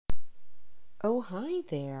Oh, hi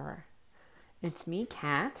there. It's me,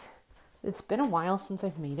 Kat. It's been a while since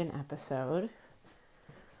I've made an episode.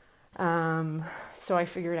 So I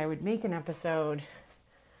figured I would make an episode.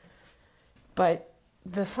 But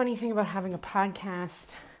the funny thing about having a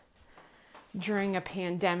podcast during a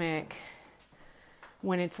pandemic,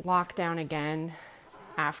 when it's locked down again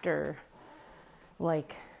after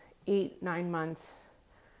like 8-9 months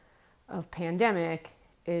of pandemic,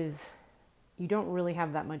 is you don't really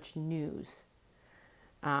have that much news.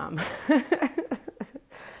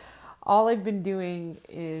 All I've been doing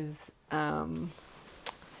is, I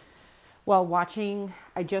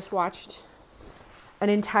just watched an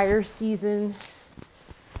entire season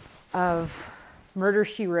of Murder,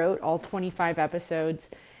 She Wrote, all 25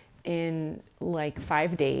 episodes in like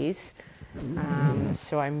 5 days.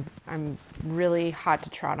 So I'm really hot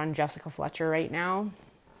to trot on Jessica Fletcher right now.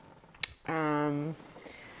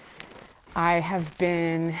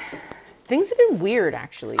 Things have been weird,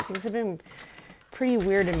 actually. Things have been pretty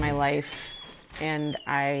weird in my life, and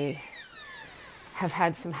I have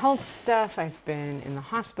had some health stuff. I've been in the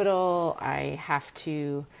hospital. I have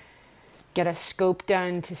to get a scope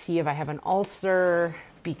done to see if I have an ulcer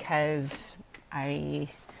because I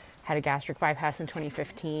had a gastric bypass in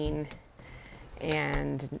 2015,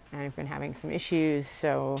 and I've been having some issues,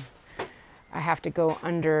 so I have to go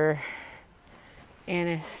under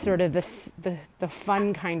sort of the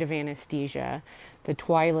fun kind of anesthesia, the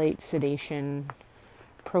twilight sedation,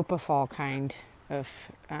 propofol kind of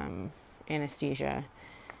anesthesia,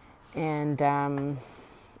 and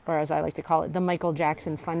or as I like to call it, the Michael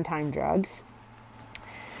Jackson fun time drugs.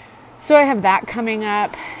 So I have that coming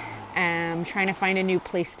up. I'm trying to find a new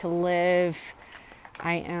place to live.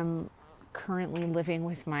 I am currently living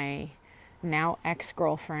with my now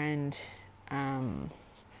ex-girlfriend,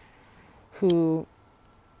 who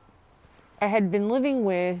I had been living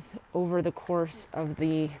with over the course of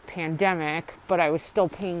the pandemic, but I was still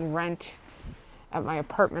paying rent at my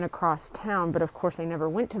apartment across town, but of course I never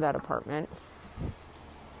went to that apartment.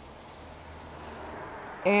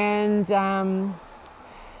 And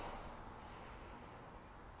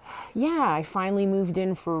I finally moved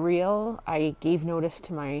in for real. I gave notice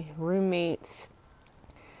to my roommates,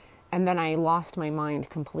 and then I lost my mind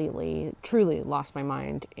completely, truly lost my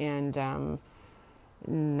mind, and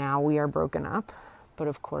now we are broken up. But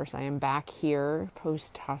of course I am back here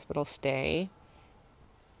post-hospital stay.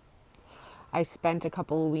 I spent a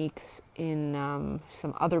couple of weeks in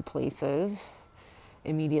some other places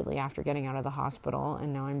immediately after getting out of the hospital,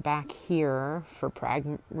 and now I'm back here for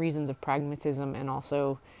reasons of pragmatism, and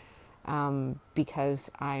also because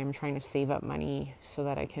I am trying to save up money so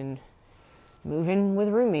that I can move in with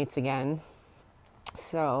roommates again.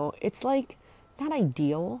 So it's like not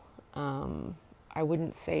ideal. I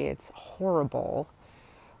wouldn't say it's horrible.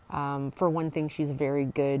 For one thing, she's a very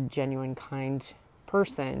good, genuine, kind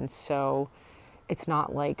person. So it's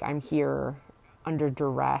not like I'm here under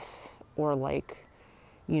duress or like,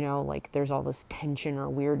 like there's all this tension or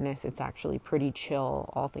weirdness. It's actually pretty chill,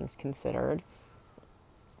 all things considered.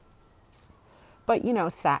 But,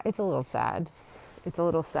 sad. It's a little sad. It's a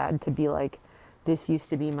little sad to be like, this used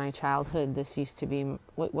to be my childhood. This used to be,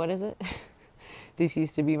 what is it? This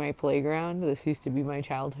used to be my playground. This used to be my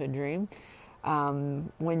childhood dream.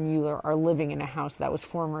 When you are living in a house that was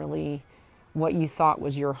formerly what you thought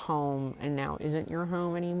was your home and now isn't your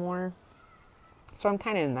home anymore. So I'm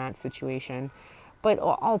kind of in that situation. But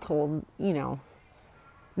all told, no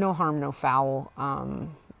harm, no foul.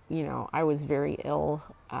 I was very ill.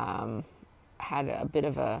 Had a bit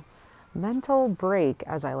of a mental break,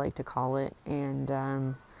 as I like to call it,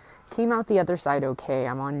 and came out the other side okay.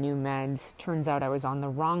 I'm on new meds. Turns out I was on the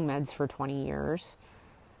wrong meds for 20 years.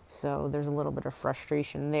 So there's a little bit of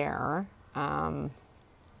frustration there.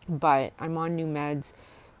 But I'm on new meds.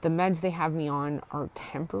 The meds they have me on are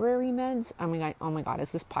temporary meds. I mean, oh my God,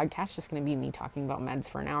 is this podcast just going to be me talking about meds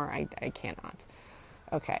for an hour? I cannot.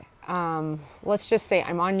 Okay. Let's just say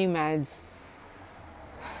I'm on new meds.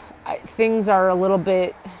 Things are a little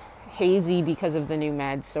bit hazy because of the new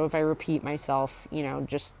meds. So if I repeat myself,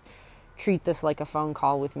 just treat this like a phone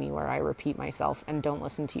call with me where I repeat myself and don't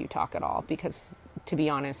listen to you talk at all. Because to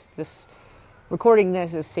be honest, recording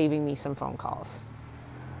this is saving me some phone calls.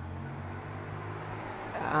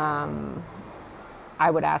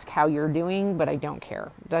 I would ask how you're doing, but I don't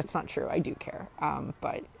care. That's not true. I do care.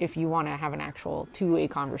 But if you want to have an actual two-way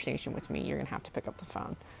conversation with me, you're going to have to pick up the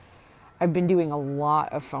phone. I've been doing a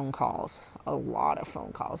lot of phone calls,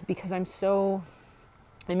 because I'm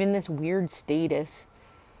in this weird stasis.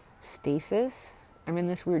 I'm in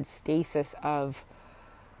this weird stasis of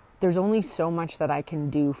there's only so much that I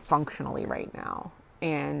can do functionally right now.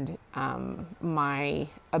 and my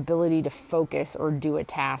ability to focus or do a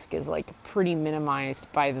task is like pretty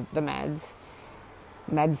minimized by the meds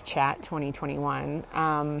chat 2021.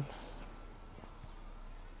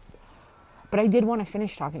 But I did want to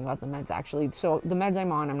finish talking about the meds, actually. So the meds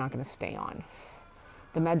I'm on, I'm not going to stay on.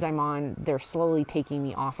 The meds I'm on, they're slowly taking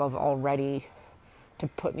me off of already to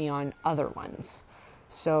put me on other ones.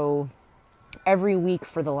 So every week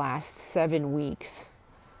for the last 7 weeks,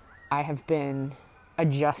 I have been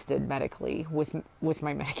adjusted medically with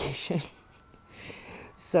my medication.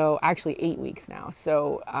 So actually 8 weeks now.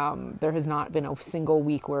 So there has not been a single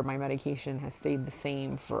week where my medication has stayed the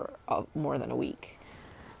same for more than a week.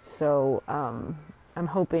 So I'm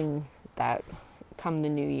hoping that come the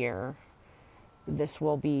new year, this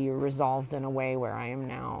will be resolved in a way where I am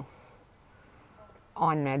now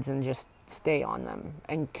on meds and just stay on them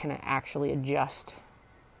and can actually adjust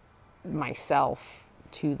myself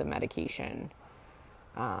to the medication.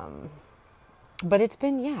 But it's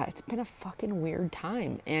been a fucking weird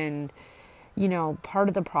time. And, you know, part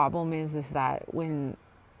of the problem is that when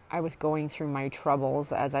I was going through my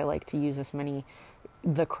troubles, as I like to use as many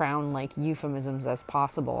the crown like euphemisms as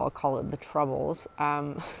possible, I'll call it the troubles.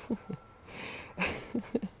 I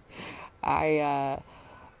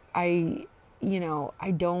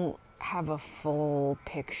don't have a full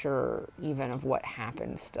picture even of what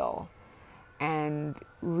happened still. And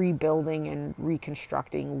rebuilding and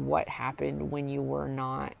reconstructing what happened when you were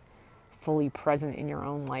not fully present in your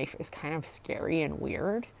own life is kind of scary and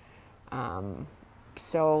weird.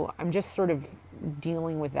 So I'm just sort of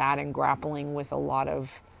dealing with that and grappling with a lot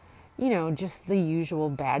of, you know, just the usual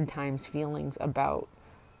bad times feelings about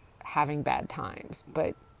having bad times.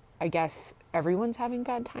 But I guess everyone's having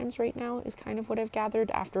bad times right now is kind of what I've gathered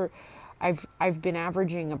after I've been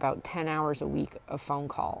averaging about 10 hours a week of phone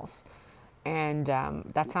calls. And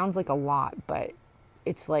that sounds like a lot, but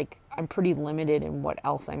it's like I'm pretty limited in what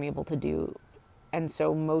else I'm able to do. And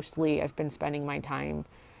so mostly I've been spending my time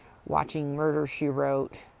watching Murder, She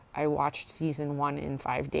Wrote. I watched season 1 in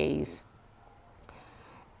 5 days.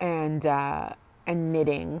 And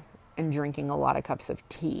knitting and drinking a lot of cups of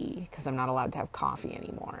tea because I'm not allowed to have coffee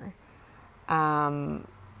anymore. And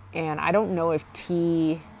I don't know if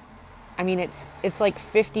tea, I mean, it's like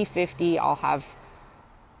 50-50. I'll have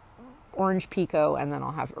orange pekoe and then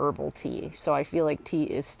I'll have herbal tea. So I feel like tea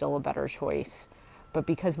is still a better choice. But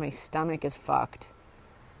because my stomach is fucked,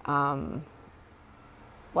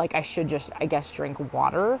 like I should just, I guess, drink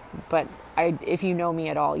water. But if you know me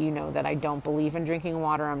at all, you know that I don't believe in drinking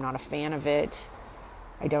water. I'm not a fan of it.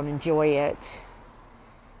 I don't enjoy it.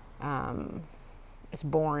 It's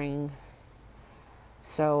boring.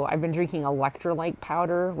 So I've been drinking electrolyte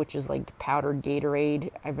powder, which is like powdered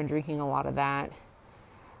Gatorade. I've been drinking a lot of that.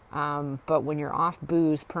 But when you're off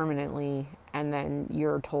booze permanently and then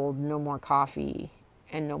you're told no more coffee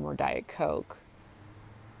and no more Diet Coke,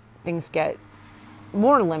 things get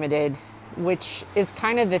more limited, which is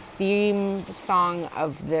kind of the theme song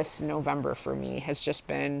of this November for me, has just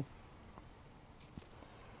been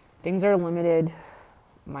things are limited,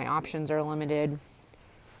 my options are limited,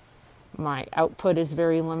 my output is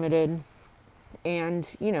very limited,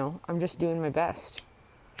 and, you know, I'm just doing my best.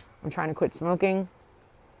 I'm trying to quit smoking.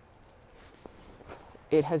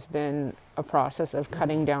 It has been a process of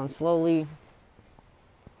cutting down slowly.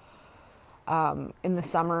 In the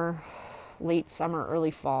summer, late summer,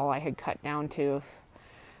 early fall, I had cut down to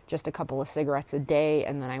just a couple of cigarettes a day,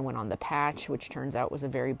 and then I went on the patch, which turns out was a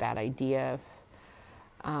very bad idea.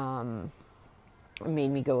 It made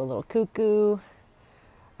me go a little cuckoo.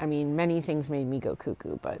 I mean, many things made me go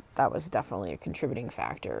cuckoo, but that was definitely a contributing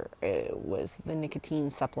factor. It was the nicotine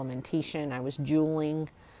supplementation. I was juuling.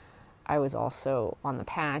 I was also on the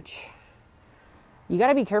patch. You got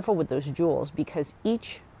to be careful with those Juuls because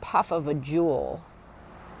each puff of a Juul,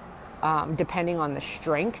 depending on the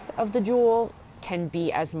strength of the Juul, can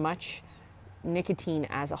be as much nicotine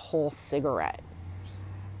as a whole cigarette.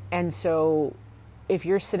 And so if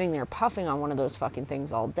you're sitting there puffing on one of those fucking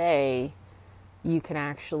things all day, you can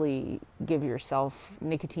actually give yourself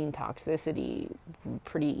nicotine toxicity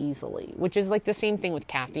pretty easily, which is like the same thing with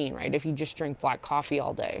caffeine, right? If you just drink black coffee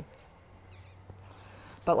all day.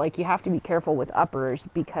 But like you have to be careful with uppers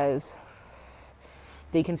because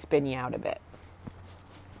they can spin you out a bit,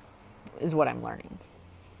 is what I'm learning.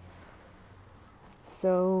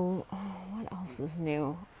 So what else is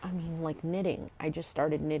new? I mean, like knitting. I just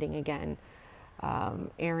started knitting again.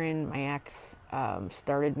 Erin, my ex,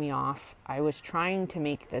 started me off. I was trying to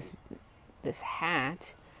make this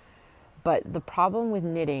hat, but the problem with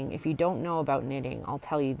knitting, if you don't know about knitting, I'll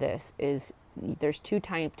tell you this, is there's two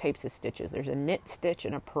types of stitches. There's a knit stitch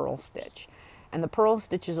and a purl stitch. And the purl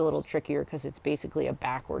stitch is a little trickier because it's basically a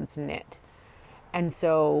backwards knit. And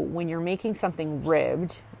so when you're making something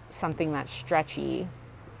ribbed, something that's stretchy,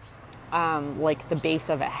 like the base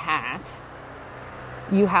of a hat,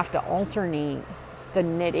 you have to alternate the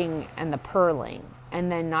knitting and the purling.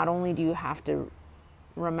 And then not only do you have to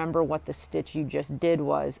remember what the stitch you just did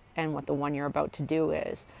was and what the one you're about to do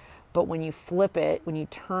is, but when you flip it, when you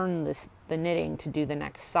turn the knitting to do the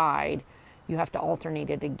next side, you have to alternate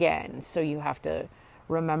it again. So you have to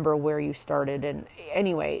remember where you started. And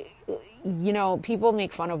anyway, you know, people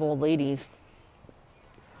make fun of old ladies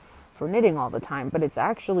for knitting all the time, but it's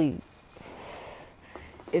actually,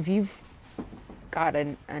 if you've got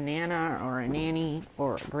a nana or a nanny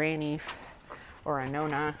or a granny or a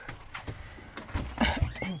nona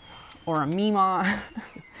or a mima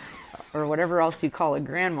or whatever else you call a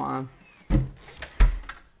grandma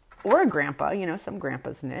or a grandpa, you know, some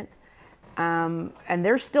grandpas knit, and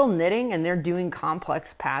they're still knitting and they're doing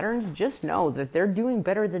complex patterns, just know that they're doing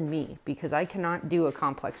better than me, because I cannot do a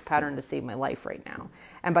complex pattern to save my life right now.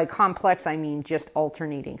 And by complex, I mean just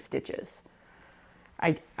alternating stitches.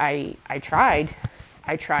 I tried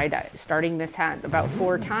starting this hat about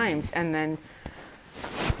 4 times, and then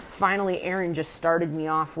finally Erin just started me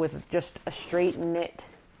off with just a straight knit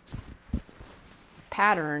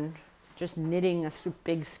pattern, just knitting a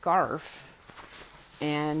big scarf.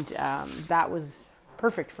 And that was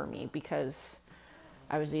perfect for me because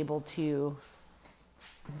I was able to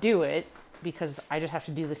do it, because I just have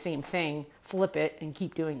to do the same thing, flip it, and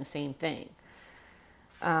keep doing the same thing.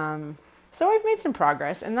 So I've made some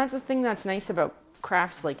progress, and that's the thing that's nice about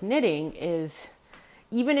crafts like knitting is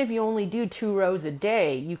even if you only do 2 rows a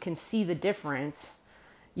day, you can see the difference.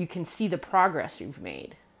 You can see the progress you've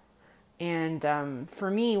made. And for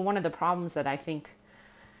me, one of the problems that I think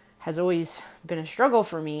has always been a struggle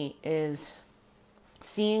for me is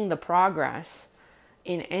seeing the progress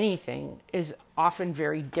in anything is often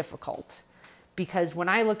very difficult. Because when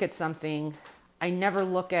I look at something, I never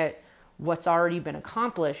look at what's already been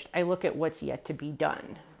accomplished. I look at what's yet to be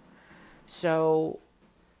done. So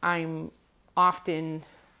I'm often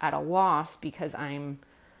at a loss because I'm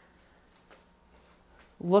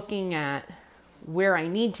looking at where I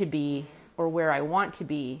need to be or where I want to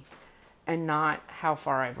be and not how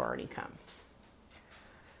far I've already come.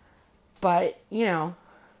 But, you know,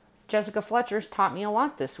 Jessica Fletcher's taught me a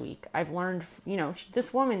lot this week. I've learned, you know,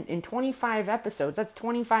 this woman in 25 episodes, that's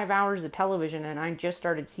 25 hours of television, and I just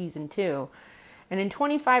started season 2. And in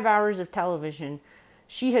 25 hours of television,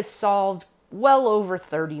 she has solved well over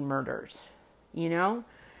 30 murders, you know?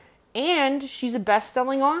 And she's a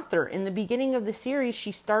best-selling author. In the beginning of the series,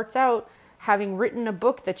 she starts out having written a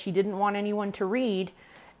book that she didn't want anyone to read,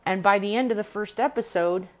 and by the end of the first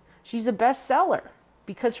episode, she's a bestseller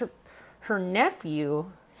because her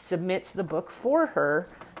nephew submits the book for her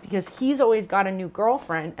because he's always got a new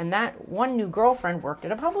girlfriend, and that one new girlfriend worked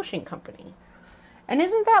at a publishing company. And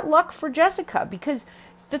isn't that luck for Jessica? Because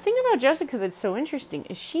the thing about Jessica that's so interesting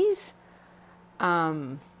is she's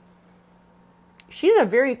a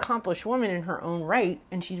very accomplished woman in her own right,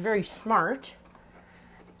 and she's very smart.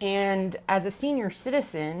 And as a senior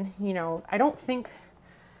citizen, you know, I don't think,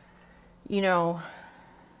 you know,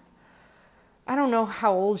 I don't know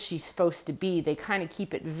how old she's supposed to be. They kind of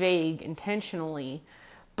keep it vague intentionally.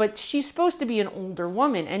 But she's supposed to be an older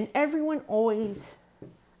woman, and everyone always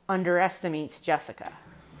underestimates Jessica.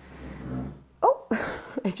 Oh,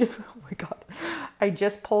 oh my God. I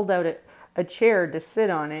just pulled out a chair to sit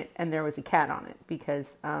on it, and there was a cat on it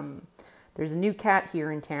because there's a new cat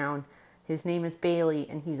here in town. His name is Bailey,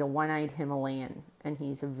 and he's a one-eyed Himalayan, and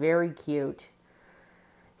he's very cute.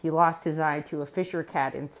 He lost his eye to a Fisher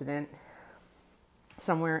cat incident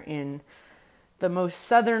somewhere in the most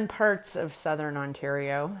southern parts of southern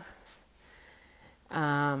Ontario.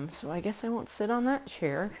 So I guess I won't sit on that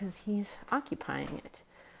chair because he's occupying it.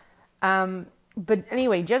 But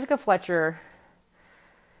anyway, Jessica Fletcher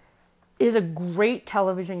is a great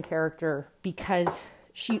television character because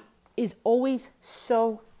she is always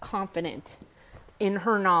so confident in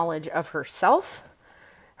her knowledge of herself,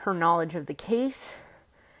 her knowledge of the case,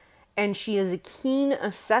 and she is a keen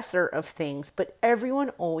assessor of things, but everyone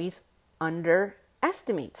always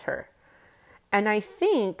underestimates her. And I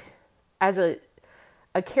think as a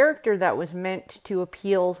character that was meant to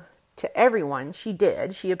appeal to everyone, she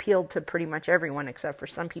did. She appealed to pretty much everyone except for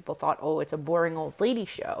some people thought, oh, it's a boring old lady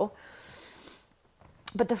show.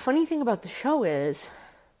 But the funny thing about the show is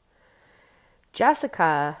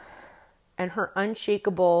Jessica and her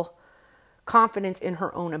unshakable confidence in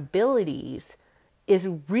her own abilities is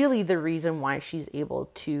really the reason why she's able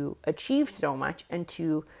to achieve so much and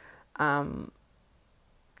to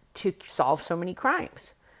to solve so many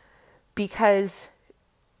crimes. Because,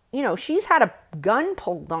 she's had a gun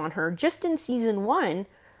pulled on her just in season 1,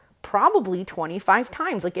 probably 25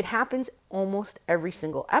 times. Like, it happens almost every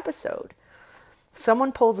single episode.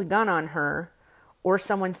 Someone pulls a gun on her, or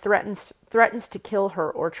someone threatens to kill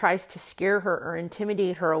her, or tries to scare her or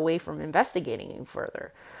intimidate her away from investigating any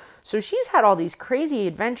further. So she's had all these crazy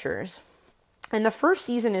adventures. And the first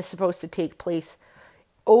season is supposed to take place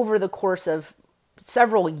over the course of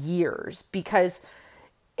several years, because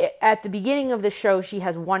at the beginning of the show, she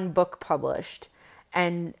has one book published,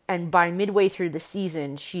 and by midway through the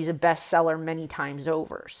season, she's a bestseller many times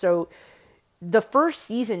over. So the first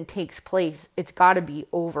season takes place, it's got to be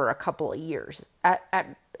over a couple of years,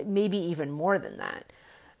 at maybe even more than that,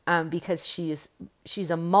 because she's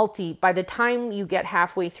by the time you get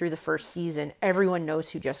halfway through the first season, everyone knows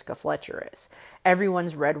who Jessica Fletcher is.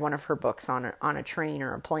 Everyone's read one of her books on a train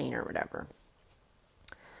or a plane or whatever.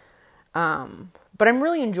 But I'm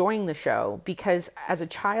really enjoying the show because as a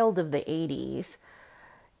child of the 80s,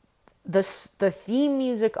 the theme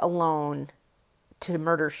music alone to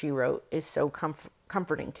Murder, She Wrote is so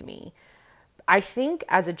comforting to me. I think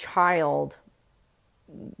as a child,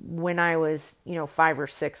 when I was, 5 or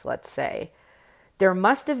 6, let's say, there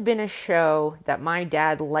must have been a show that my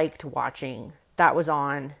dad liked watching that was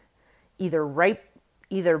on either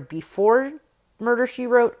before Murder, She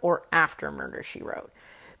Wrote or after Murder, She Wrote.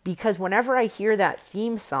 Because whenever I hear that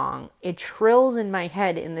theme song, it trills in my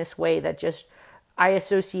head in this way that just I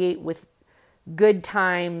associate with good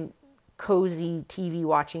time, cozy TV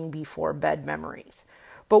watching before bed memories.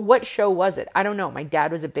 But what show was it? I don't know. My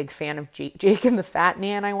dad was a big fan of Jake and the Fat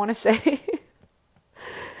Man, I want to say.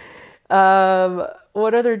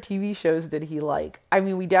 What other TV shows did he like? I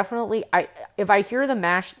mean, if I hear the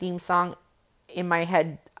MASH theme song in my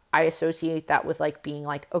head, I associate that with being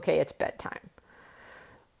okay, it's bedtime.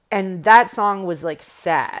 And that song was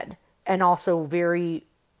sad and also very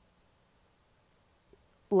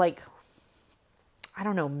I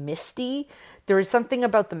don't know, misty. There was something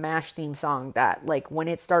about the MASH theme song that when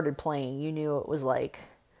it started playing, you knew it was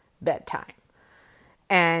bedtime.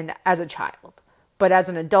 And as a child, but as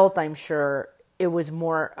an adult, I'm sure it was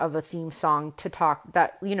more of a theme song to talk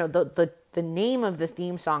that, the name of the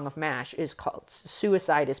theme song of MASH is called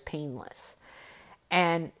Suicide is Painless.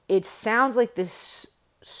 And it sounds like this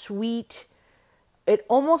sweet, it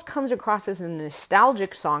almost comes across as a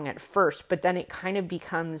nostalgic song at first, but then it kind of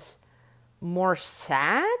becomes more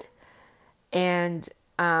sad. And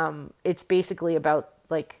it's basically about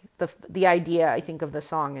the idea, I think, of the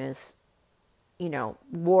song is,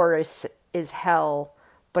 war is hell,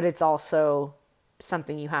 but it's also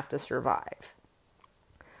something you have to survive.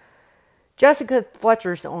 Jessica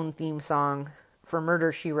Fletcher's own theme song for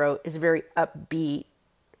Murder, She Wrote is very upbeat,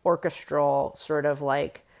 orchestral, sort of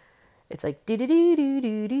it's do do do do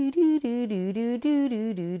do do do do do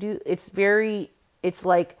do do do. It's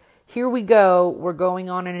here we go, we're going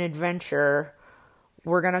on an adventure,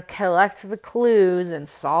 we're gonna collect the clues and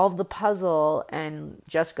solve the puzzle, and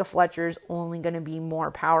Jessica Fletcher's only gonna be more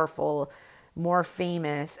powerful, more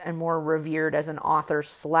famous, and more revered as an author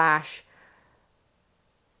 /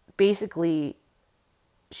 basically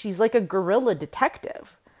she's like a guerrilla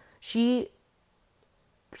detective. She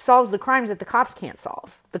solves the crimes that the cops can't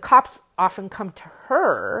solve. The cops often come to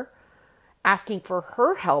her asking for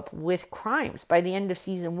her help with crimes. By the end of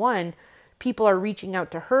season 1, people are reaching out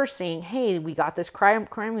to her saying, hey, we got this crime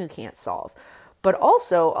we can't solve. But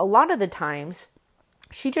also, a lot of the times,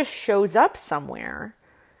 she just shows up somewhere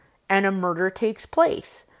and a murder takes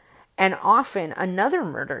place. And often another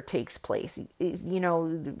murder takes place.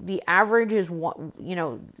 The average is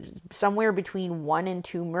somewhere between 1 and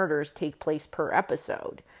 2 murders take place per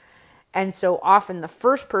episode. And so often the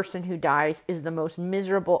first person who dies is the most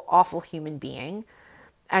miserable, awful human being.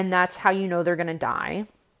 And that's how you know they're going to die.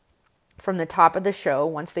 From the top of the show,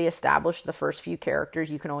 once they establish the first few characters,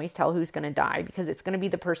 you can always tell who's going to die, because it's going to be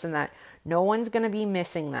the person that no one's going to be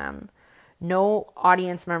missing them. No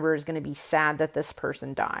audience member is going to be sad that this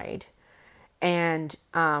person died. And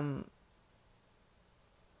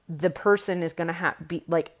the person is going to be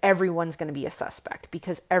everyone's going to be a suspect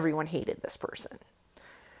because everyone hated this person.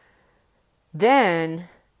 Then,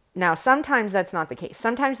 now sometimes that's not the case.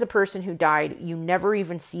 Sometimes the person who died, you never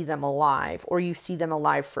even see them alive, or you see them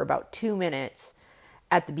alive for about 2 minutes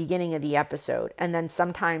at the beginning of the episode. And then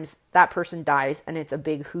sometimes that person dies and it's a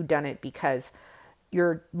big whodunit because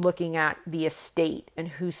you're looking at the estate and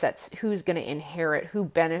who's going to inherit,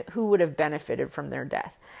 who would have benefited from their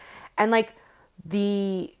death. And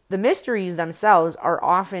the mysteries themselves are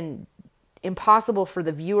often impossible for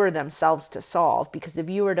the viewer themselves to solve because the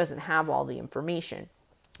viewer doesn't have all the information.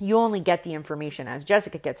 You only get the information as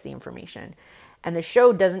Jessica gets the information. And the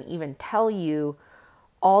show doesn't even tell you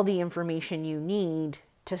all the information you need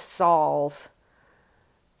to solve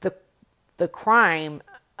the crime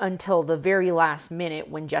until the very last minute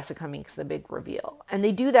when Jessica makes the big reveal. And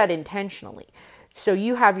they do that intentionally. So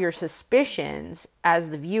you have your suspicions as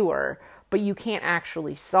the viewer, but you can't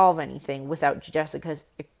actually solve anything without Jessica's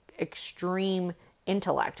extreme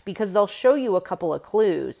intellect, because they'll show you a couple of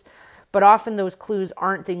clues, but often those clues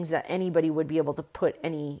aren't things that anybody would be able to put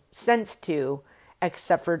any sense to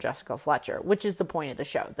except for Jessica Fletcher, which is the point of the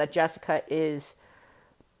show, that Jessica is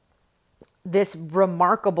this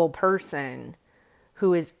remarkable person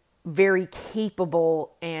who is very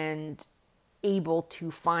capable and able to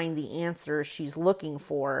find the answers she's looking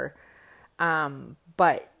for.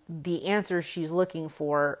 But the answers she's looking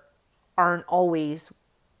for aren't always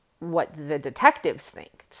what the detectives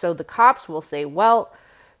think. So the cops will say, well,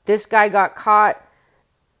 this guy got caught.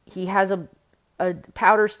 He has a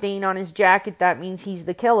powder stain on his jacket. That means he's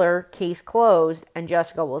the killer. Case closed. And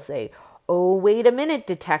Jessica will say, oh, wait a minute,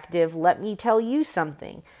 detective. Let me tell you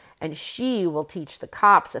something. And she will teach the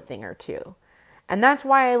cops a thing or two. And that's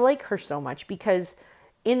why I like her so much, because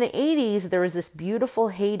in the 80s, there was this beautiful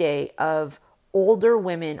heyday of older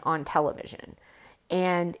women on television.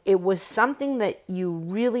 And it was something that you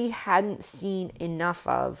really hadn't seen enough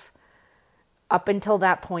of up until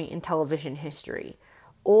that point in television history.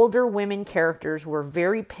 Older women characters were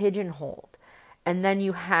very pigeonholed. And then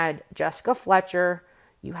you had Jessica Fletcher,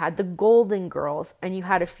 you had the Golden Girls, and you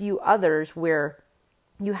had a few others where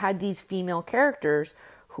you had these female characters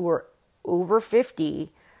who were over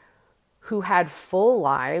 50, who had full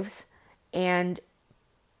lives, and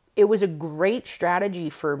it was a great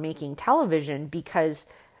strategy for making television, because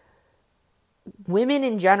women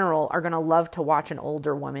in general are going to love to watch an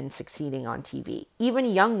older woman succeeding on TV. Even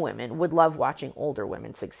young women would love watching older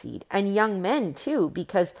women succeed, and young men too,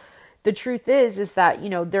 because the truth is that, you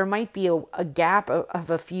know, there might be a gap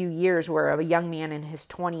of a few years where a young man in his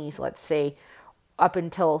 20s, let's say, up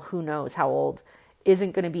until who knows how old,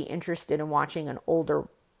 isn't going to be interested in watching an older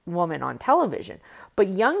woman on television. But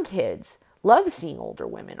young kids love seeing older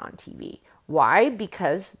women on TV. Why?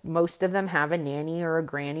 Because most of them have a nanny or a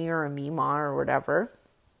granny or a mima or whatever.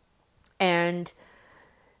 And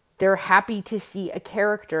they're happy to see a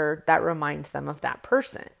character that reminds them of that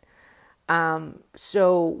person.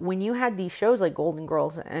 So when you had these shows like Golden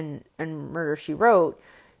Girls and Murder, She Wrote,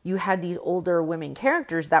 you had these older women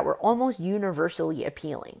characters that were almost universally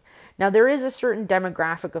appealing. Now, there is a certain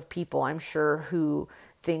demographic of people, I'm sure, who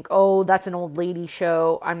think, oh, that's an old lady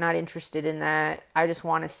show. I'm not interested in that. I just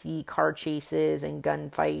want to see car chases and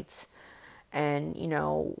gunfights and, you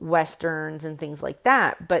know, westerns and things like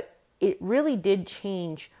that. But it really did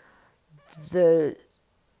change the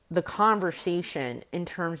conversation in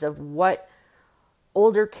terms of what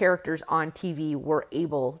older characters on TV were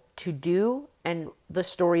able to do and the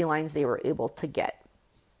storylines they were able to get.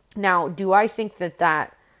 Now, do I think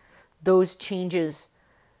that those changes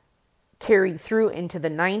carried through into the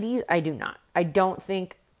 90s? I do not. I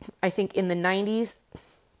think in the 90s,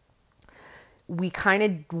 we kind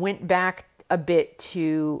of went back a bit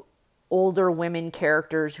to older women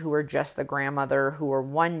characters who were just the grandmother, who were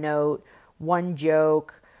one note, one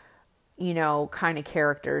joke, you know, kind of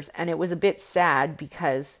characters. And it was a bit sad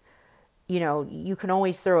because, you know, you can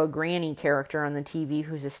always throw a granny character on the TV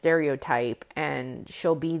who's a stereotype and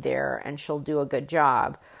she'll be there and she'll do a good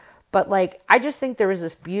job. But like, I just think there was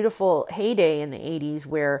this beautiful heyday in the 80s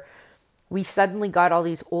where we suddenly got all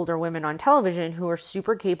these older women on television who were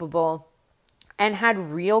super capable and had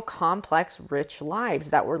real complex, rich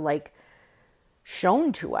lives that were like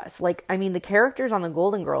shown to us. Like, I mean, the characters on the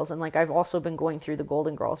Golden Girls, and like, I've also been going through the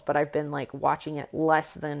Golden Girls, but I've been like watching it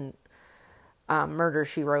less than Murder,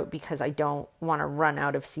 She Wrote, because I don't want to run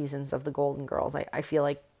out of seasons of the Golden Girls. I feel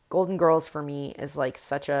like Golden Girls for me is like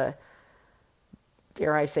such a,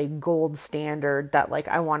 dare I say, gold standard that like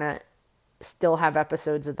I want to still have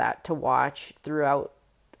episodes of that to watch throughout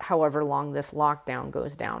however long this lockdown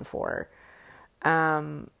goes down for.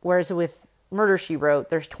 Whereas with Murder, She Wrote,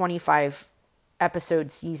 there's 25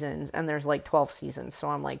 episode seasons and there's like 12 seasons. So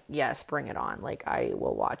I'm like, yes, bring it on. Like, I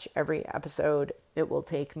will watch every episode. It will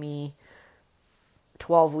take me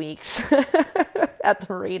 12 weeks at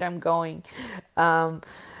the rate I'm going. But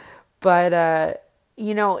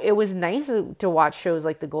you know, it was nice to watch shows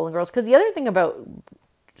like the Golden Girls. Because the other thing about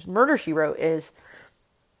Murder, She Wrote is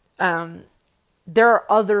there are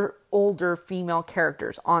other older female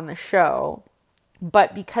characters on the show.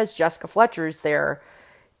 But because Jessica Fletcher is there,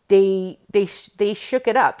 they shook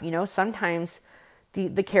it up. You know, sometimes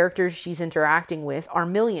the characters she's interacting with are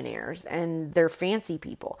millionaires and they're fancy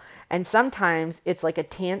people. And sometimes it's like a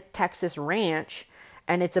Texas ranch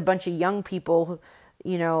and it's a bunch of young people,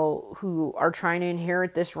 who are trying to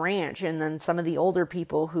inherit this ranch, and then some of the older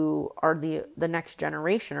people who are the next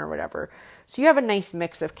generation or whatever. So you have a nice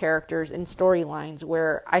mix of characters and storylines,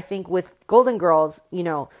 where I think with Golden Girls,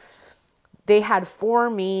 they had 4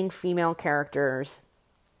 main female characters,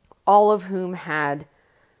 all of whom had,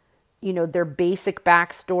 their basic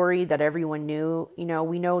backstory that everyone knew.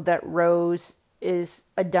 We know that Rose is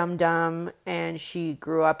a dum-dum and she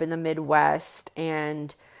grew up in the Midwest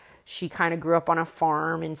and she kind of grew up on a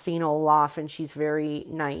farm in St. Olaf and she's very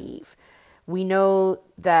naive. We know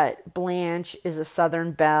that Blanche is a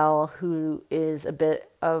Southern belle who is a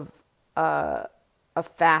bit of a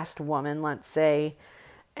fast woman, let's say,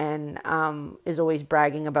 and is always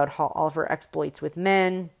bragging about all of her exploits with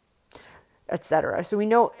men, etc. So we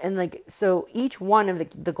know, and so each one of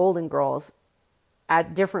the Golden Girls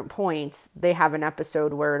at different points, they have an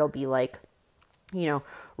episode where it'll be like,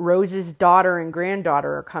 Rose's daughter and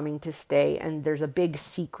granddaughter are coming to stay, and there's a big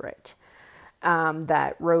secret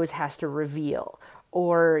that Rose has to reveal.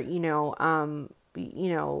 Or,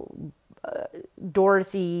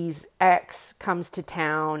 Dorothy's ex comes to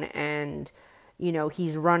town and,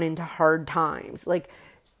 he's run into hard times.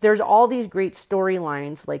 There's all these great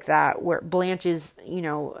storylines like that where Blanche's,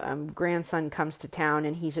 grandson comes to town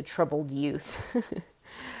and he's a troubled youth.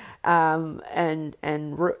 And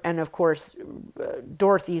of course,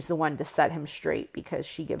 Dorothy's the one to set him straight because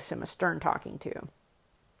she gives him a stern talking to.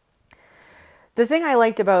 The thing I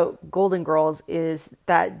liked about Golden Girls is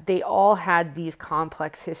that they all had these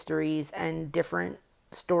complex histories and different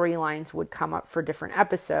storylines would come up for different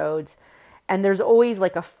episodes. And there's always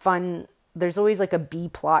like a B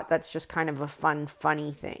plot that's just kind of a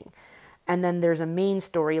funny thing. And then there's a main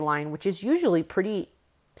storyline, which is usually pretty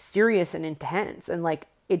serious and intense. And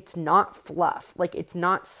it's not fluff. It's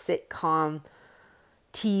not sitcom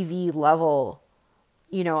TV level.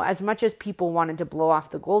 As much as people wanted to blow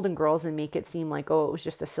off the Golden Girls and make it seem like, oh, it was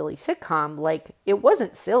just a silly sitcom, it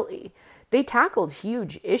wasn't silly. They tackled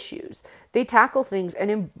huge issues. They tackle things,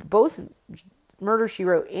 and in both Murder, She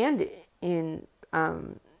Wrote and in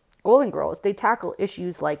Golden Girls, they tackle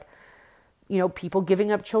issues like, people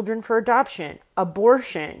giving up children for adoption,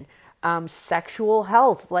 abortion, sexual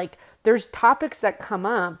health. There's topics that come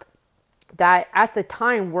up that at the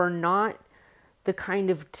time were not the kind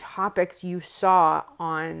of topics you saw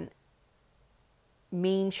on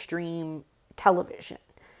mainstream television.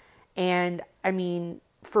 And I mean,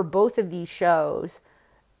 for both of these shows,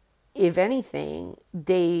 if anything,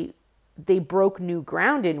 they broke new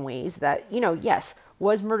ground in ways that, yes,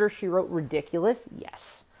 was Murder, She Wrote ridiculous?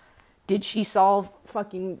 Yes. Did she solve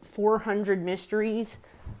fucking 400 mysteries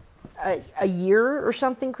a year or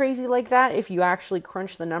something crazy like that? If you actually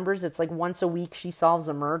crunch the numbers, it's like once a week she solves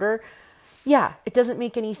a murder. Yeah, it doesn't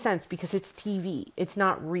make any sense because it's TV. It's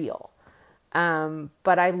not real.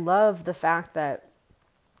 But I love the fact that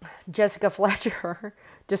Jessica Fletcher,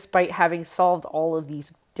 despite having solved all of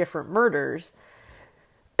these different murders,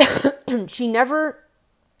 she never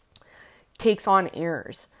takes on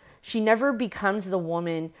airs. She never becomes the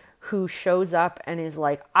woman who shows up and is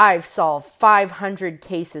like, I've solved 500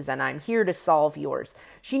 cases and I'm here to solve yours.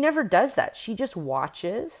 She never does that. She just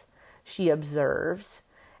watches, she observes,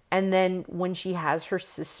 and then when she has her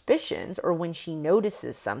suspicions or when she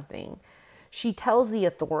notices something, she tells the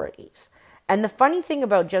authorities. And the funny thing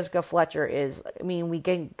about Jessica Fletcher is, I mean, we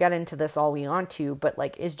can get into this all we want to, but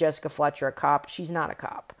is Jessica Fletcher a cop? She's not a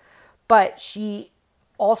cop. But she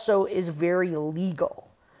also is very legal.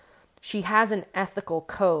 She has an ethical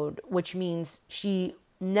code, which means she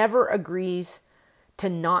never agrees to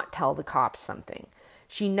not tell the cops something.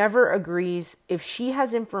 She never agrees, if she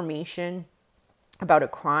has information about a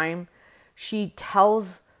crime, she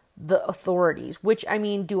tells the authorities, which, I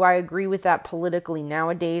mean, do I agree with that politically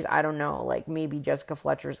nowadays? I don't know. Maybe Jessica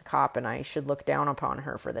Fletcher's a cop and I should look down upon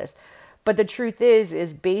her for this. But the truth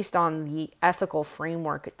is based on the ethical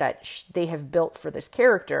framework that they have built for this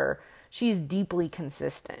character, she's deeply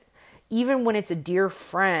consistent. Even when it's a dear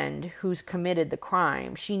friend who's committed the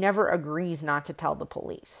crime, she never agrees not to tell the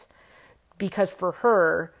police. Because for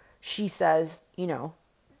her, she says,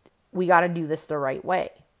 we got to do this the right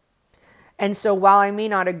way. And so while I may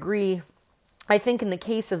not agree, I think in the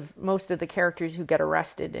case of most of the characters who get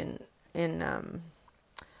arrested in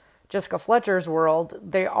Jessica Fletcher's world,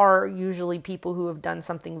 they are usually people who have done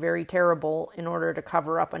something very terrible in order to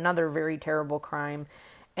cover up another very terrible crime.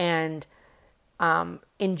 And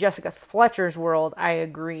in Jessica Fletcher's world, I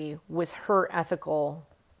agree with her ethical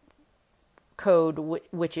code,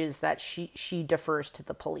 which is that she defers to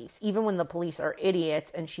the police. Even when the police are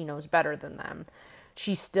idiots and she knows better than them,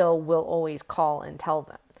 she still will always call and tell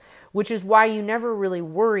them. Which is why you never really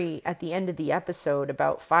worry at the end of the episode,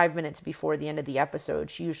 about 5 minutes before the end of the episode,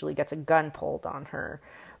 she usually gets a gun pulled on her.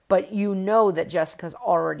 But you know that Jessica's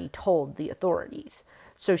already told the authorities.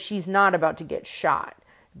 So she's not about to get shot.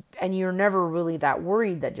 And you're never really that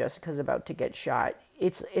worried that Jessica's about to get shot.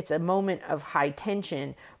 It's a moment of high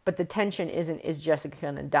tension, but the tension isn't, is Jessica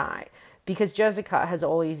going to die? Because Jessica has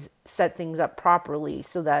always set things up properly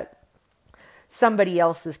so that somebody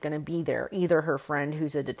else is going to be there. Either her friend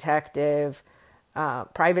who's a detective,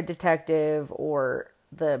 private detective, or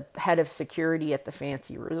the head of security at the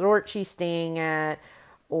fancy resort she's staying at,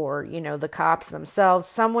 or, you know, the cops themselves.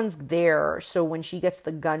 Someone's there, so when she gets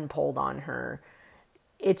the gun pulled on her,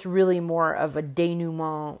 it's really more of a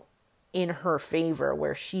denouement in her favor,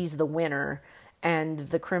 where she's the winner and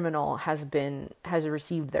the criminal has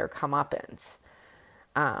received their comeuppance.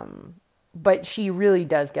 But she really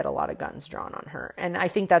does get a lot of guns drawn on her. And I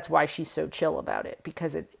think that's why she's so chill about it,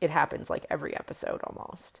 because it happens like every episode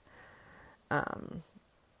almost.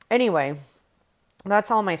 Anyway,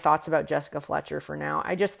 that's all my thoughts about Jessica Fletcher for now.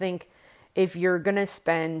 I just think if you're going to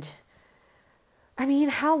spend... I mean,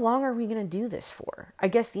 how long are we going to do this for? I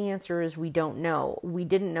guess the answer is we don't know. We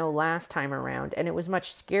didn't know last time around, and it was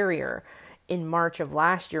much scarier in March of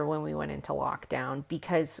last year when we went into lockdown.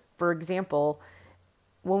 Because, for example,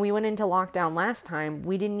 when we went into lockdown last time,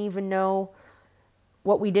 we didn't even know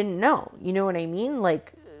what we didn't know. You know what I mean?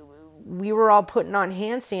 Like, we were all putting on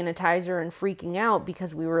hand sanitizer and freaking out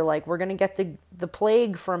because we were like, we're going to get the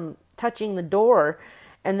plague from touching the door.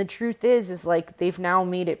 And the truth is like, they've now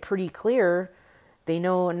made it pretty clear. They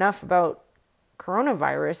know enough about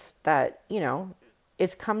coronavirus that, you know,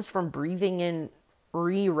 it comes from breathing in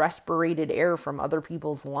re-respirated air from other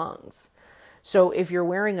people's lungs. So if you're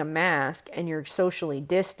wearing a mask and you're socially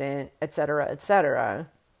distant, etc.,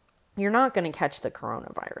 you're not going to catch the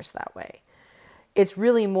coronavirus that way. It's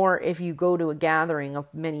really more if you go to a gathering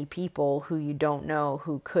of many people who you don't know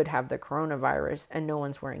who could have the coronavirus and no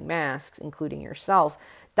one's wearing masks, including yourself,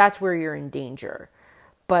 that's where you're in danger.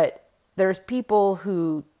 But there's people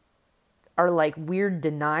who are like weird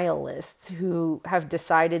denialists who have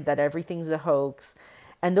decided that everything's a hoax.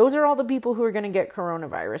 And those are all the people who are going to get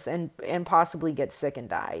coronavirus and possibly get sick and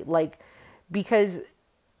die. Like, because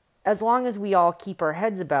as long as we all keep our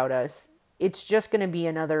heads about us, it's just going to be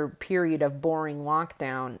another period of boring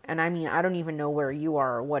lockdown. And I mean, I don't even know where you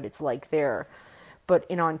are or what it's like there. But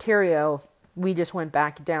in Ontario, we just went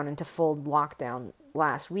back down into full lockdown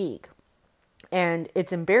last week. And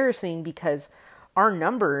it's embarrassing because our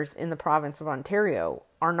numbers in the province of Ontario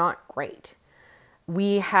are not great.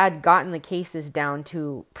 We had gotten the cases down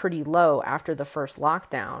to pretty low after the first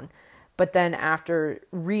lockdown. But then after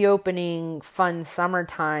reopening fun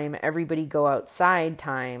summertime, everybody go outside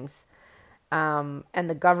times, and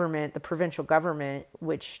the government, the provincial government,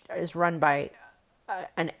 which is run by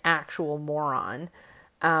an actual moron,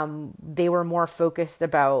 they were more focused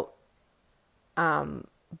about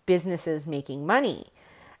businesses making money.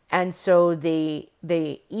 And so they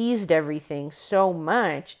eased everything so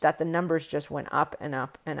much that the numbers just went up and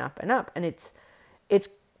up and up and up. And it's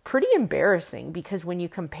pretty embarrassing because when you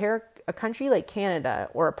compare a country like Canada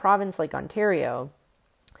or a province like Ontario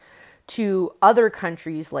to other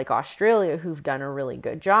countries like Australia who've done a really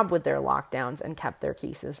good job with their lockdowns and kept their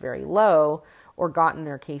cases very low or gotten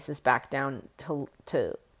their cases back down to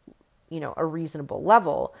you know, a reasonable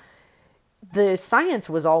level, the science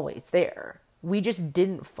was always there. We just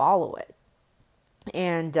didn't follow it.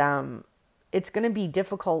 And it's going to be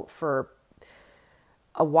difficult for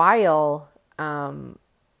a while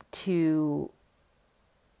to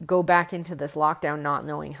go back into this lockdown not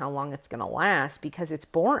knowing how long it's going to last because it's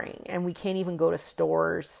boring and we can't even go to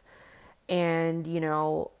stores. And, you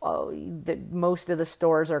know, most of the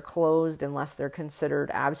stores are closed unless they're considered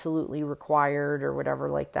absolutely required or whatever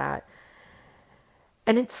like that.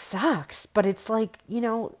 And it sucks, but it's like, you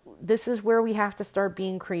know, this is where we have to start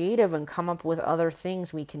being creative and come up with other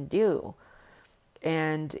things we can do.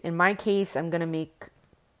 And in my case, I'm going to make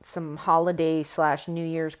some holiday / New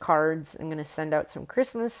Year's cards. I'm going to send out some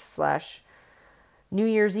Christmas / New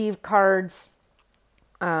Year's Eve cards,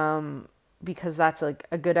 because that's like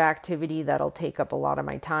a good activity that'll take up a lot of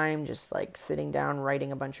my time, just like sitting down,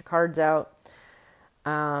 writing a bunch of cards out.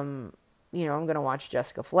 You know, I'm going to watch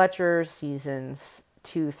Jessica Fletcher seasons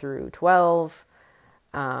 2 through 12.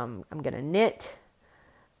 I'm going to knit,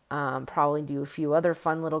 probably do a few other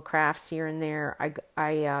fun little crafts here and there.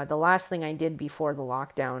 I the last thing I did before the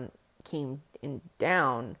lockdown came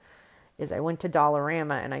down is I went to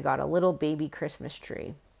Dollarama and I got a little baby Christmas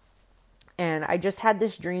tree. And I just had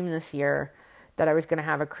this dream this year that I was going to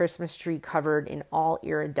have a Christmas tree covered in all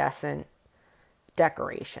iridescent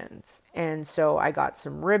decorations. And so I got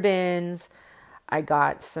some ribbons, I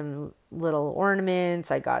got some little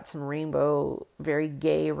ornaments, I got some rainbow, very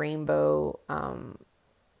gay rainbow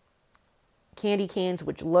candy canes,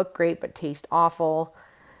 which look great but taste awful,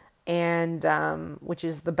 and which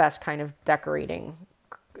is the best kind of decorating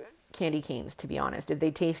candy canes, to be honest. If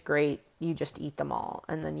they taste great, you just eat them all,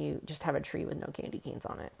 and then you just have a tree with no candy canes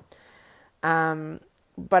on it.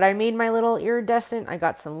 But I made my little iridescent, I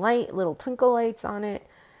got some little twinkle lights on it,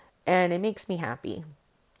 and it makes me happy.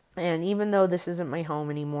 And even though this isn't my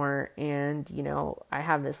home anymore, and, you know, I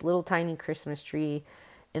have this little tiny Christmas tree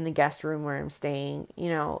in the guest room where I'm staying, you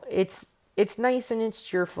know, it's nice and it's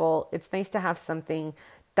cheerful. It's nice to have something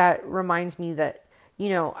that reminds me that, you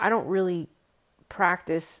know, I don't really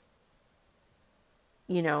practice,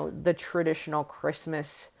 you know, the traditional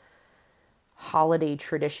Christmas holiday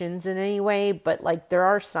traditions in any way, but like there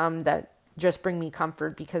are some that just bring me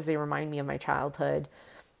comfort because they remind me of my childhood.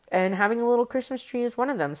 And having a little Christmas tree is one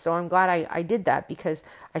of them. So I'm glad I did that, because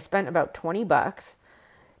I spent about $20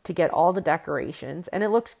 to get all the decorations, and it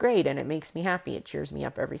looks great and it makes me happy. It cheers me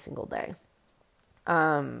up every single day.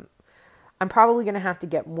 I'm probably going to have to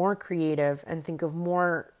get more creative and think of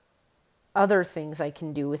more other things I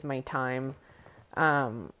can do with my time.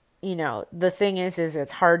 You know, the thing is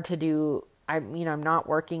it's hard to do. I'm not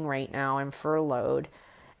working right now. I'm furloughed.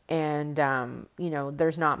 And, you know,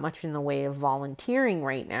 there's not much in the way of volunteering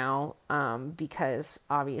right now, because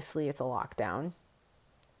obviously it's a lockdown.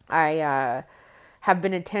 I have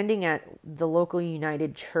been attending at the local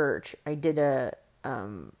United Church. I did a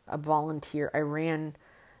volunteer. I ran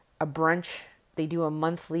a brunch. They do a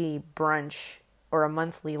monthly brunch or a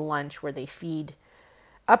monthly lunch where they feed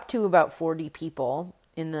up to about 40 people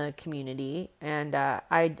in the community, and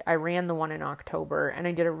I ran the one in October, and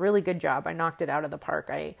I did a really good job. I knocked it out of the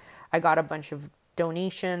park. I got a bunch of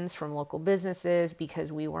donations from local businesses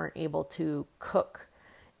because we weren't able to cook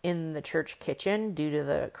in the church kitchen due to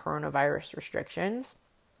the coronavirus restrictions.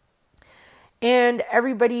 And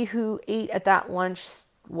everybody who ate at that lunch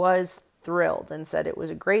was thrilled and said it was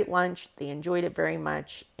a great lunch. They enjoyed it very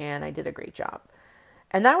much, and I did a great job.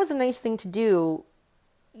 And that was a nice thing to do,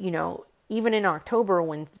 you know, even in October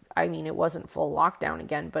when, it wasn't full lockdown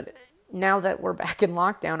again, but now that we're back in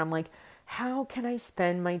lockdown, I'm like, how can I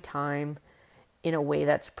spend my time in a way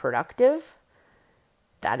that's productive,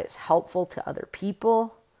 that is helpful to other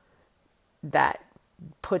people, that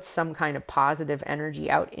puts some kind of positive energy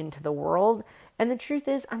out into the world? And the truth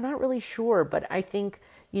is, I'm not really sure, but I think,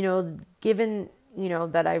 you know, given, you know,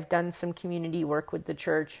 that I've done some community work with the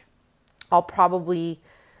church, I'll probably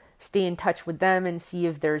stay in touch with them and see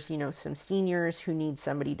if there's, you know, some seniors who need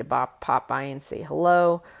somebody to pop by and say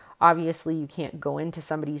hello. Obviously, you can't go into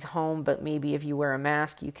somebody's home, but maybe if you wear a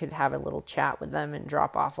mask, you could have a little chat with them and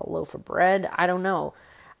drop off a loaf of bread. I don't know.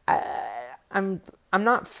 I'm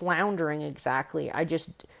not floundering exactly.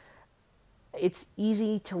 It's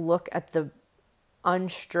easy to look at the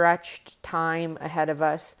unstretched time ahead of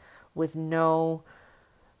us with no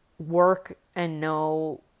work and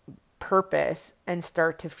no purpose and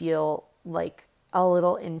start to feel like a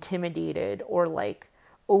little intimidated or like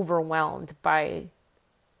overwhelmed by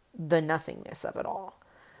the nothingness of it all.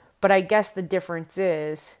 But I guess the difference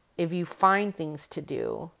is if you find things to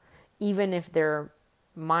do, even if they're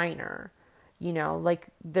minor, you know, like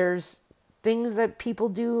there's things that people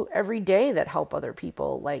do every day that help other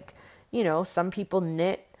people. Like, you know, some people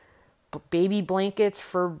knit baby blankets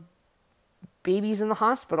for babies in the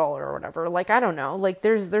hospital or whatever. Like, I don't know, like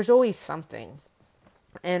there's always something.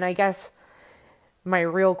 And I guess my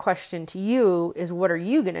real question to you is, what are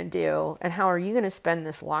you going to do? And how are you going to spend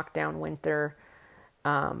this lockdown winter?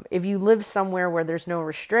 If you live somewhere where there's no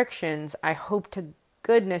restrictions, I hope to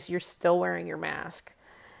goodness you're still wearing your mask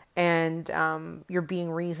and you're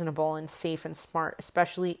being reasonable and safe and smart,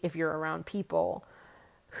 especially if you're around people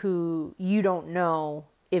who you don't know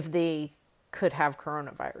if they could have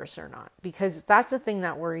coronavirus or not, because that's the thing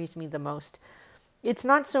that worries me the most. It's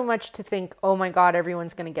not so much to think, oh my God,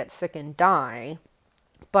 everyone's going to get sick and die,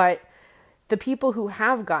 but the people who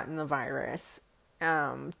have gotten the virus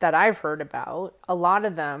that I've heard about, a lot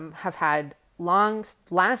of them have had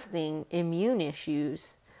long-lasting immune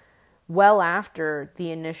issues well after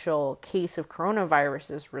the initial case of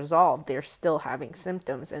coronavirus is resolved. They're still having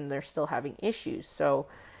symptoms and they're still having issues. So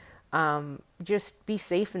just be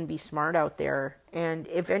safe and be smart out there. And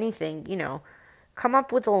if anything, you know, come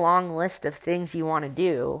up with a long list of things you want to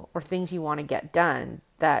do or things you want to get done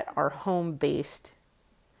that are home-based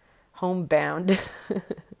homebound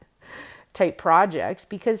type projects,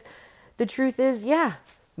 because the truth is, yeah,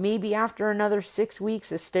 maybe after another 6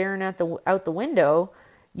 weeks of staring out the window,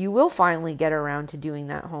 you will finally get around to doing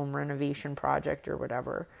that home renovation project or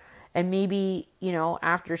whatever. And maybe,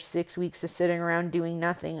 after 6 weeks of sitting around doing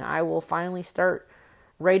nothing, I will finally start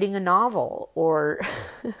writing a novel or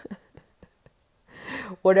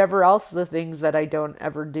whatever else the things that I don't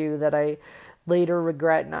ever do that I later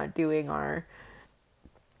regret not doing are.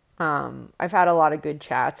 I've had a lot of good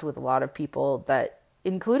chats with a lot of people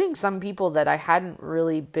including some people that I hadn't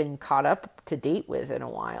really been caught up to date with in a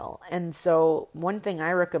while. And so one thing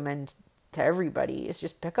I recommend to everybody is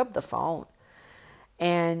just pick up the phone.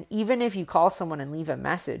 And even if you call someone and leave a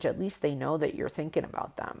message, at least they know that you're thinking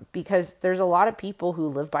about them. Because there's a lot of people who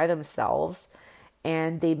live by themselves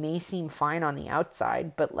and they may seem fine on the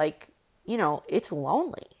outside, but it's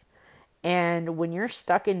lonely. And when you're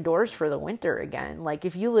stuck indoors for the winter again,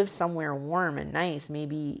 if you live somewhere warm and nice,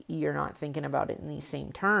 maybe you're not thinking about it in these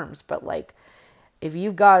same terms. But if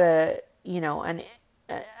you've got an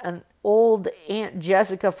old Aunt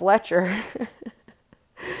Jessica Fletcher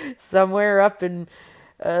somewhere up in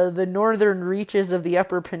the northern reaches of the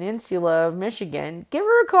Upper Peninsula of Michigan, give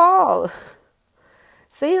her a call.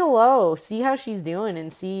 Say hello, see how she's doing,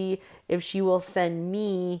 and see if she will send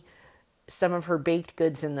me some of her baked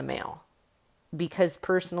goods in the mail. Because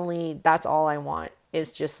personally, that's all I want,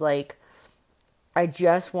 is just I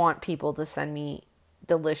just want people to send me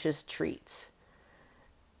delicious treats.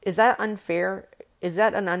 Is that unfair? Is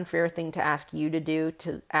that an unfair thing to ask you to do,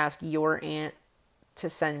 to ask your aunt to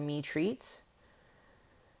send me treats?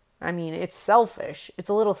 I mean, it's selfish. It's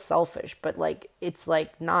a little selfish, but it's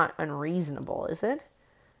not unreasonable, is it?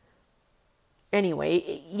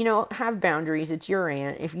 Anyway, have boundaries. It's your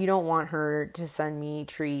aunt. If you don't want her to send me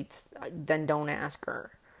treats, then don't ask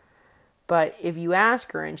her. But if you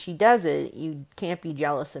ask her and she does it, you can't be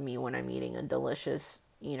jealous of me when I'm eating a delicious,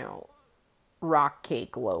 rock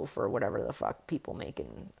cake loaf or whatever the fuck people make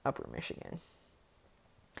in Upper Michigan.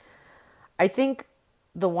 I think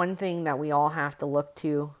the one thing that we all have to look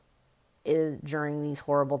to is during these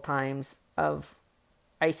horrible times of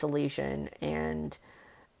isolation and,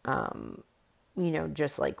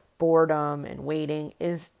 just boredom and waiting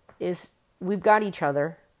is we've got each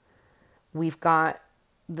other. We've got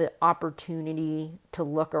the opportunity to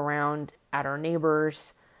look around at our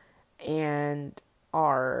neighbors and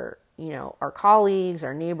our colleagues,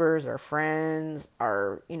 our neighbors, our friends,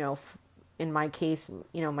 our, in my case,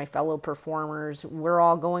 my fellow performers. We're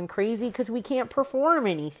all going crazy because we can't perform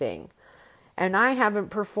anything. And I haven't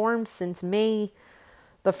performed since the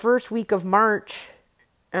first week of March,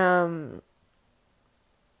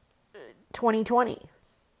 2020.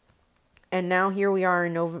 And now here we are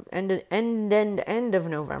in end of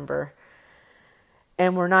November.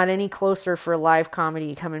 And we're not any closer for live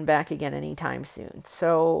comedy coming back again anytime soon.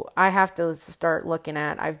 So I have to start looking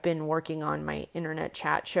I've been working on my internet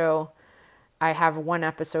chat show. I have one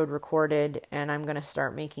episode recorded and I'm going to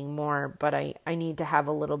start making more, but I need to have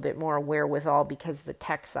a little bit more wherewithal because the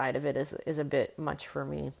tech side of it is a bit much for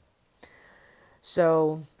me.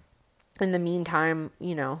 So in the meantime,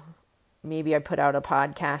 maybe I put out a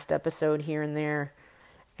podcast episode here and there,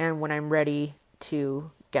 and when I'm ready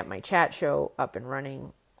to get my chat show up and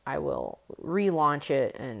running, I will relaunch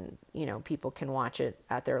it, and people can watch it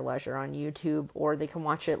at their leisure on YouTube, or they can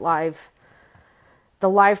watch it live. The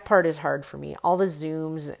live part is hard for me. All the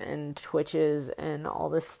Zooms and Twitches and all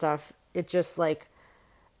this stuff, it just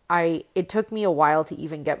it took me a while to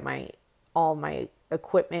even get all my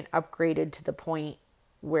equipment upgraded to the point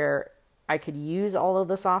where I could use all of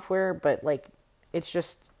the software, but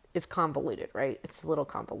it's convoluted, right? It's a little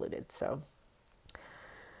convoluted. So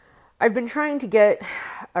I've been trying to get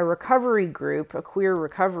a recovery group, a queer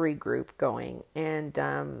recovery group going.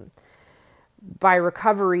 And by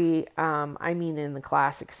recovery, I mean in the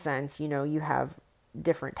classic sense, you have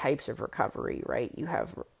different types of recovery, right? You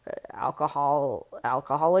have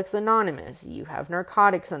Alcoholics Anonymous, you have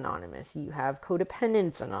Narcotics Anonymous, you have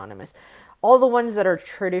Codependence Anonymous. All the ones that are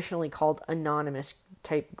traditionally called anonymous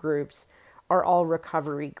type groups are all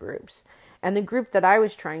recovery groups. And the group that I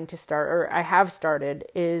was trying to start, or I have started,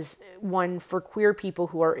 is one for queer people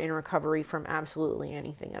who are in recovery from absolutely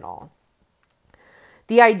anything at all.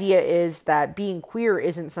 The idea is that being queer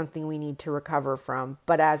isn't something we need to recover from,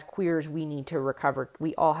 but as queers, we need to recover.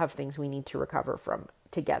 We all have things we need to recover from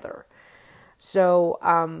together. So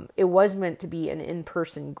it was meant to be an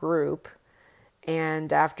in-person group.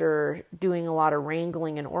 And after doing a lot of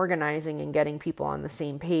wrangling and organizing and getting people on the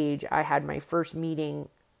same page, I had my first meeting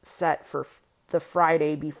set for the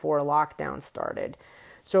Friday before lockdown started.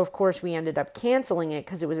 So of course we ended up canceling it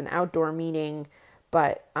because it was an outdoor meeting,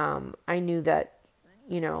 but I knew that,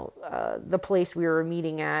 the place we were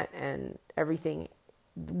meeting at and everything,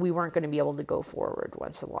 we weren't going to be able to go forward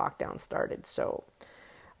once the lockdown started. So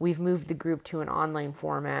we've moved the group to an online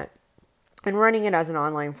format. And running it as an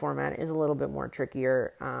online format is a little bit more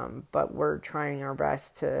trickier, but we're trying our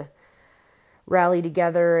best to rally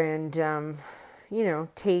together and,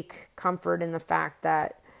 take comfort in the fact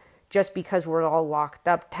that just because we're all locked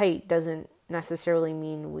up tight doesn't necessarily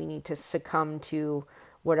mean we need to succumb to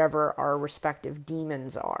whatever our respective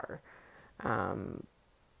demons are.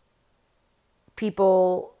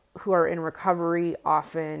 People who are in recovery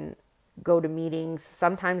often go to meetings.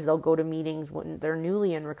 Sometimes they'll go to meetings when they're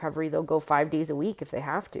newly in recovery. They'll go 5 days a week if they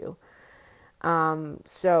have to.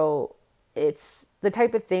 So it's the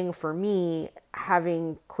type of thing for me,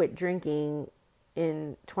 having quit drinking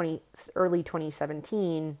in early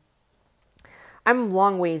 2017, I'm a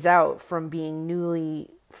long ways out from being newly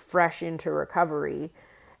fresh into recovery.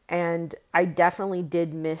 And I definitely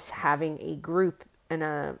did miss having a group and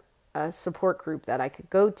a support group that I could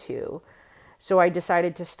go to. So I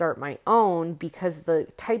decided to start my own because the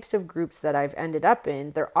types of groups that I've ended up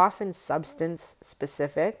in, they're often substance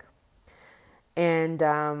specific. And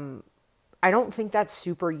I don't think that's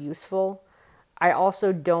super useful. I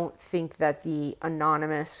also don't think that the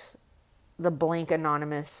blank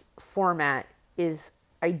anonymous format is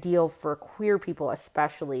ideal for queer people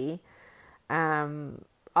especially.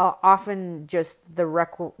 Often just the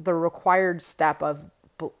required step of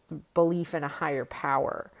belief in a higher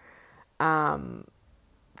power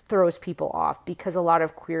throws people off, because a lot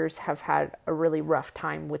of queers have had a really rough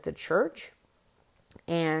time with the church.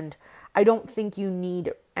 And I don't think you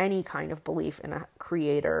need any kind of belief in a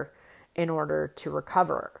creator in order to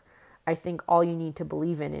recover. I think all you need to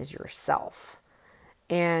believe in is yourself.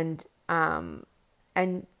 And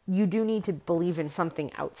you do need to believe in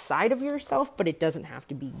something outside of yourself, but it doesn't have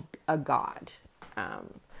to be a God.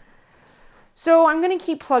 So I'm going to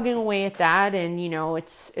keep plugging away at that. And,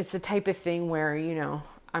 it's the type of thing where,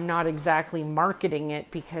 I'm not exactly marketing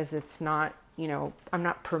it because it's not, I'm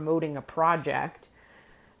not promoting a project,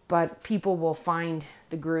 but people will find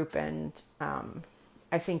the group, and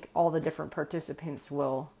I think all the different participants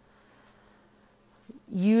will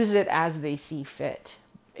use it as they see fit.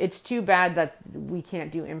 It's too bad that we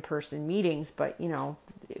can't do in-person meetings, but,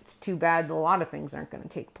 it's too bad a lot of things aren't going to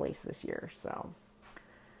take place this year. So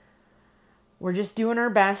we're just doing our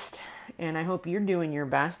best, and I hope you're doing your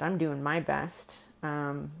best. I'm doing my best.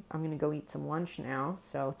 I'm going to go eat some lunch now.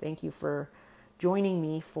 So thank you for joining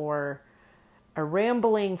me for a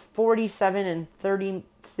rambling 47 and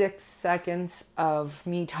 36 seconds of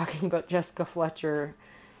me talking about Jessica Fletcher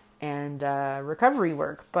and recovery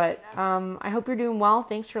work. But I hope you're doing well.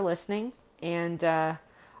 Thanks for listening, and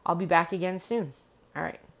I'll be back again soon. All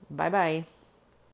right. Bye-bye.